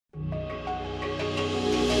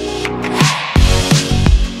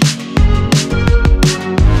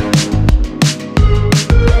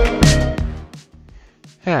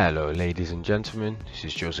Hello ladies and gentlemen, this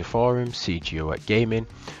is Joseph CGO at Gaimin,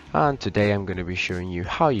 and today I'm going to be showing you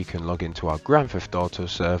how you can log into our Grand Theft Auto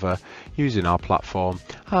server using our platform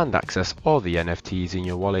and access all the NFTs in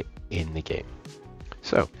your wallet in the game.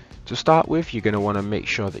 So to start with, you're going to want to make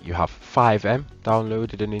sure that you have FiveM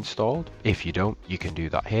downloaded and installed. If you don't, you can do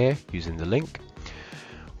that here using the link.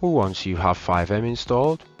 Once you have FiveM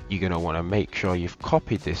installed, you're going to want to make sure you've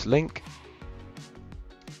copied this link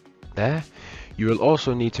there. You will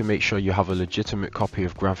also need to make sure you have a legitimate copy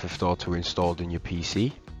of Grand Theft Auto installed in your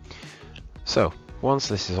PC. So once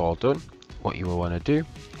this is all done, what you will want to do,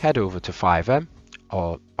 head over to FiveM,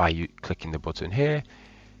 or by clicking the button here.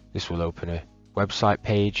 This will open a website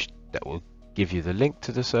page that will give you the link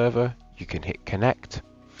to the server. You can hit connect.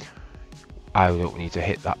 I don't need to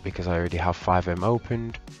hit that because I already have FiveM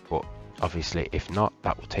opened, but obviously if not,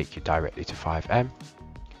 that will take you directly to FiveM.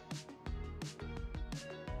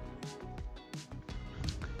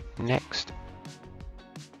 Next,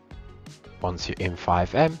 once you're in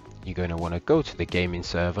FiveM, you're going to want to go to the gaming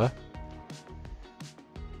server.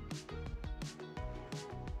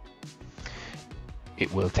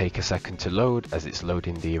 It will take a second to load as it's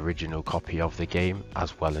loading the original copy of the game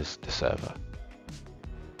as well as the server.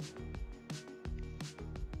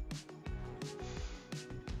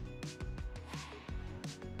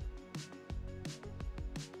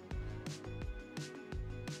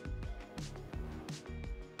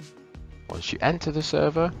 Once you enter the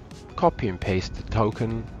server, copy and paste the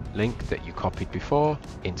token link that you copied before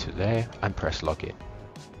into there and press login.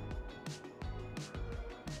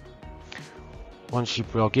 Once you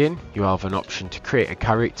log in, you have an option to create a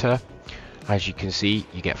character. As you can see,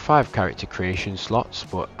 you get 5 character creation slots,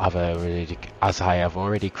 but as I have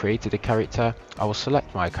already created a character, I will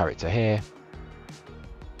select my character here.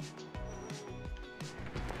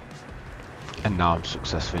 And now I'm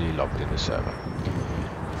successfully logged in the server.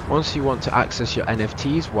 Once you want to access your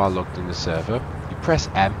NFTs while logged in the server, you press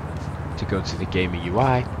M to go to the Gaimin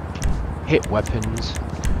UI, hit weapons,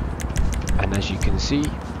 and as you can see,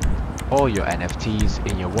 all your NFTs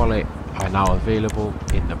in your wallet are now available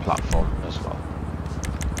in the platform as well.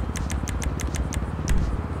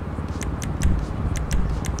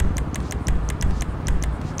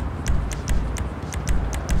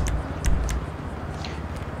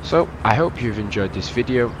 So I hope you've enjoyed this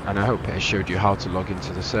video, and I hope it has showed you how to log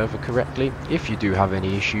into the server correctly. If you do have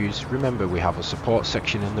any issues, remember we have a support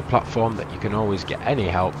section in the platform that you can always get any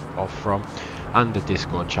help from, and a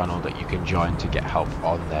Discord channel that you can join to get help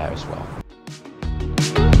on there as well.